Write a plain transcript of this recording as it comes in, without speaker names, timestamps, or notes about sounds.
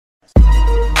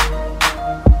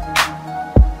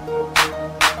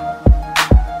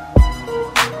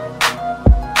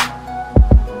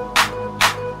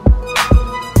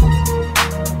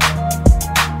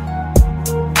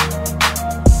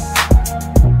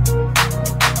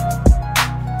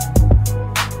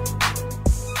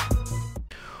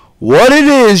What it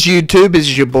is, YouTube,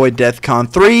 is your boy DeathCon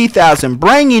 3000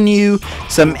 bringing you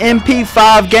some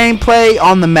MP5 gameplay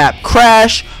on the map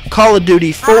Crash, Call of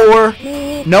Duty 4.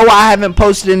 No, I haven't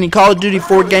posted any Call of Duty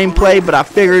 4 gameplay, but I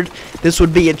figured this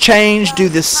would be a change, do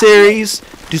this series,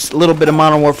 do a little bit of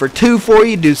Modern Warfare 2 for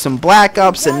you, do some Black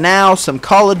Ops, and now some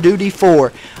Call of Duty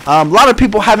 4. A lot of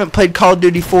people haven't played Call of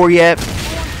Duty 4 yet.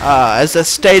 As I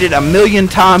stated a million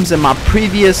times in my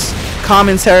previous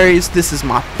commentaries, this is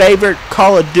my favorite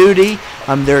Call of Duty.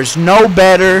 There's no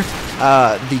better.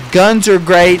 The guns are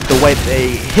great, the way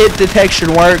the hit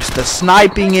detection works, the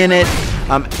sniping in it.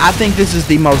 I think this is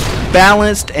the most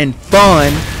balanced and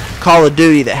fun Call of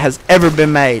Duty that has ever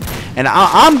been made, and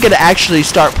I'm gonna actually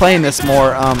start playing this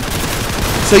more.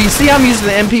 So you see I'm using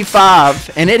the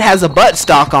MP5 and it has a butt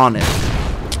stock on it.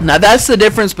 Now that's the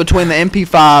difference between the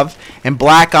MP5 and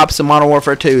Black Ops and Modern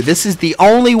Warfare 2. This is the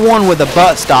only one with a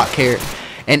butt stock here,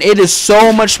 and it is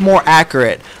so much more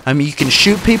accurate. You can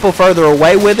shoot people further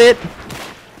away with it.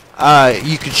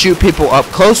 You can shoot people up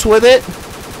close with it,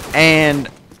 and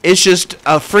it's just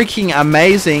a freaking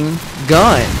amazing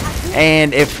gun.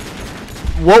 And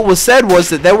what was said was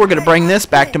that they were going to bring this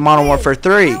back to Modern Warfare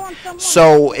 3.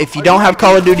 So if you don't have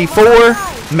Call of Duty 4,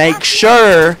 make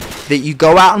sure that you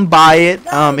go out and buy it.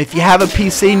 If you have a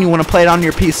PC and you want to play it on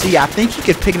your PC, I think you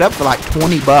could pick it up for like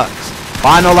 20 bucks.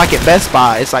 Well, I know like at Best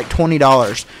Buy, it's like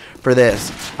 $20 for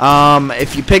this.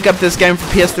 If you pick up this game for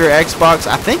PS3 or Xbox,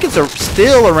 I think it's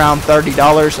still around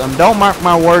 $30. Don't mark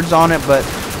my words on it, but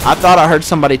I thought I heard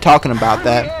somebody talking about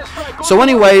that. So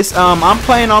anyways, I'm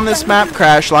playing on this map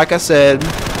Crash, like I said,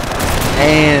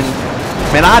 and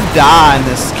man, I die in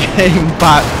this game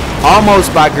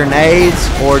almost by grenades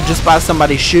or just by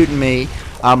somebody shooting me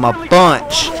a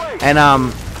bunch. And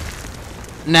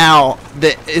now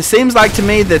it seems like to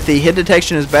me that the hit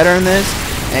detection is better in this,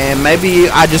 and maybe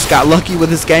I just got lucky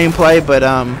with this gameplay, but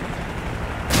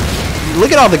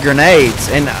look at all the grenades,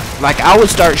 and like I would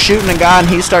start shooting a guy and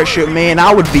he'd start shooting me, and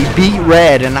I would be beat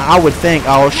red, and I would think,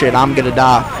 oh shit, I'm gonna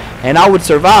die, and I would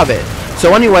survive it.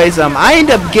 So anyways, I end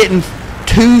up getting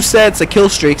 2 sets of kill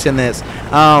streaks in this.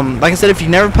 Like I said, if you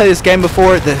never played this game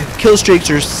before, the kill streaks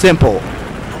are simple.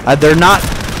 They're not,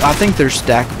 I think they're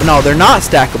stackable. No, they're not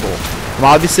stackable.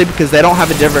 Obviously, because they don't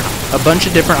have a bunch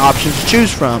of different options to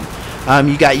choose from.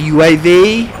 You got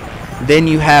UAV, then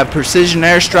you have precision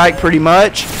airstrike pretty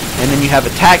much, and then you have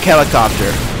attack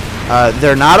helicopter.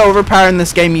 They're not overpowering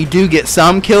this game. You do get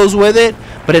some kills with it,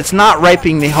 but it's not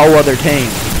raping the whole other team.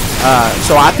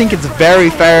 So I think it's very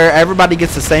fair. Everybody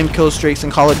gets the same kill streaks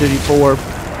in Call of Duty 4,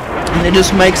 and it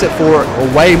just makes it for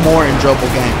a way more enjoyable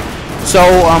game. So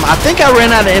I think I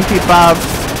ran out of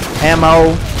MP5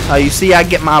 ammo. You see I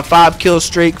get my 5 kill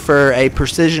streak for a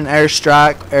precision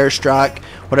airstrike,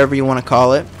 whatever you want to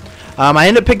call it. I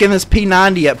end up picking this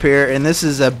P90 up here, and this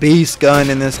is a beast gun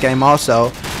in this game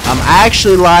also. I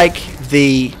actually like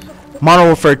the Modern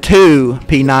Warfare 2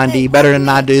 P90 better than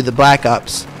I do the Black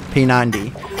Ops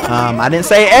P90. I didn't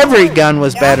say every gun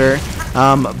was better,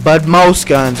 but most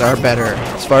guns are better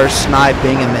as far as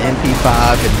sniping and the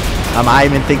MP5. And I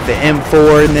even think the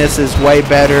M4 in this is way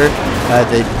better.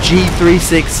 The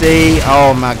G36C,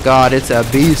 oh my god, it's a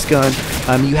beast gun.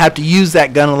 You have to use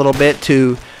that gun a little bit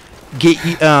to get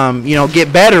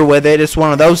get better with it. It's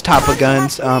one of those type of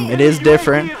guns. It is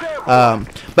different,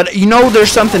 but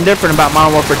there's something different about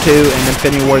Modern Warfare 2 and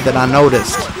Infinity Ward that I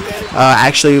noticed.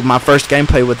 Actually, my first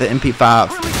gameplay with the MP5.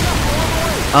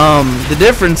 The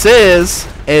difference is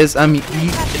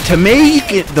to me, you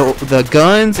get the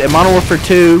guns in Modern Warfare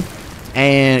 2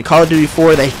 and Call of Duty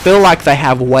 4, they feel like they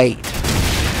have weight.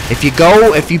 If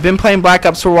you've been playing Black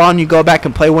Ops for a while and you go back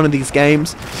and play one of these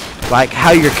games, like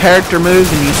how your character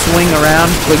moves and you swing around,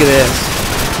 look at this.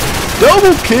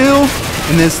 Double kill!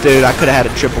 And this dude, I could have had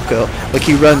a triple kill. Look,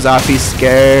 he runs off, he's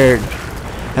scared.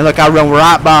 And look, I run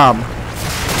right by him.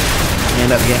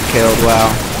 End up getting killed.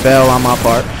 Wow. Fell on my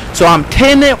part. So I'm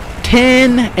 10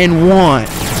 and 1.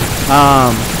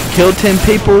 Killed 10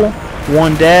 people,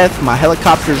 1 death. My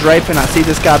helicopter's raping. I see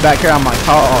this guy back here. I'm like,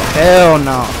 oh hell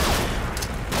no.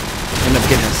 End up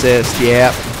getting assist.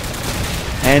 Yep.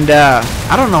 And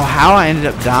I don't know how I ended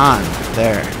up dying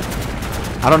there.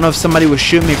 I don't know if somebody was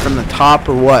shooting me from the top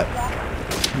or what.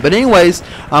 But anyways,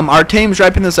 our team's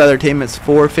raping this other team. It's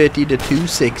 450 to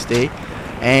 260.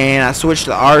 And I switched to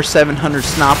the R700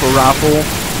 sniper rifle.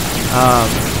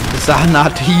 decided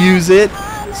not to use it.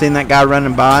 Seen that guy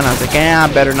running by, and I was like, I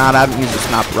better not. I haven't used a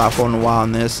sniper rifle in a while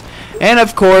in this. And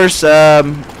of course,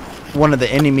 one of the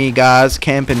enemy guys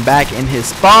camping back in his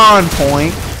spawn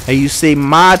point. You see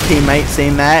my teammate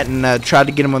seen that and tried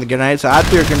to get him with a grenade. So I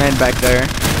threw a grenade back there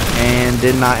and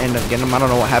did not end up getting him. I don't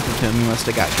know what happened to him. He must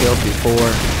have got killed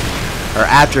before or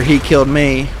after he killed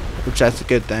me, which that's a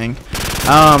good thing.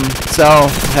 So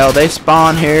hell, they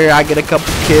spawn here. I get a couple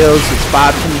kills. It's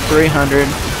 5-300.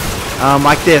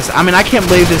 Like this. I mean, I can't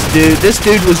believe this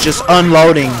dude was just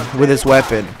unloading with his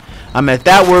weapon. I mean, if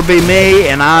that were be me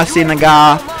and I seen a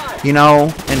guy, you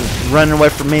know, and running away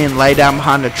from me and lay down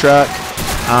behind the truck,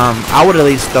 I would at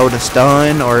least throw a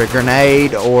stun or a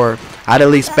grenade, or I'd at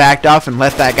least backed off and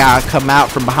let that guy come out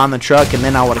from behind the truck, and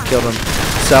then I would have killed him.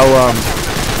 So,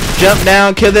 jump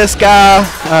down, kill this guy,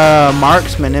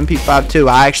 marksman, mp5k.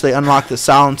 I actually unlocked the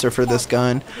silencer for this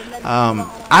gun.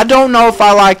 I don't know if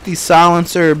I like the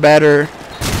silencer better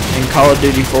in Call of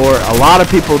Duty 4. A lot of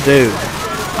people do.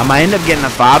 I end up getting a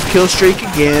 5-kill streak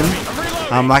again.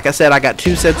 Like I said, I got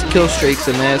 2 sets of kill streaks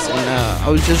in this, and I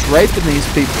was just raping these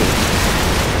people.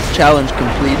 Challenge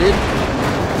completed.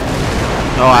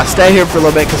 Oh, I stay here for a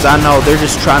little bit because I know they're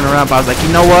just trying to run up. I was like,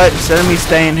 you know what? Instead of me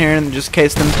staying here and just in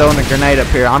case them throwing a grenade up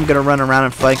here, I'm going to run around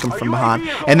and flank them from behind.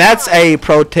 And that's a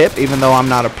pro tip, even though I'm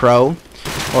not a pro.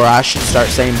 Or I should start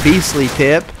saying beastly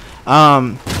tip.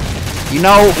 You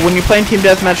know, when you're playing Team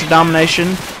Deathmatch or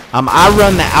Domination, I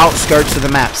run the outskirts of the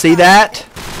map. See that?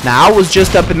 Now, I was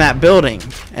just up in that building,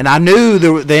 and I knew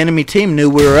the enemy team knew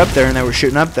we were up there, and they were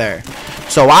shooting up there.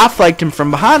 So I flaked him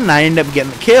from behind, and I ended up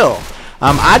getting the kill.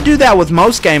 I do that with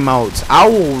most game modes. I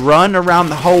will run around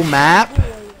the whole map.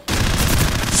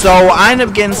 So I end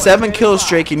up getting 7 kill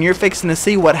streak, and you're fixing to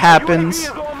see what happens.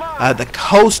 The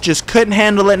host just couldn't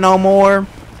handle it no more.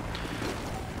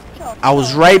 I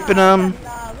was raping them.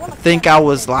 I think I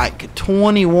was like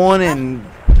 21-2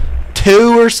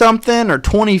 or something, or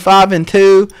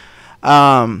 25-2.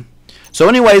 So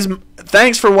anyways,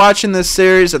 thanks for watching this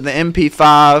series of the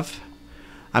MP5.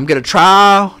 I'm going to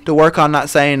try to work on not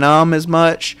saying as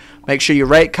much. Make sure you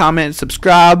rate, comment, and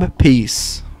subscribe.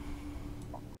 Peace.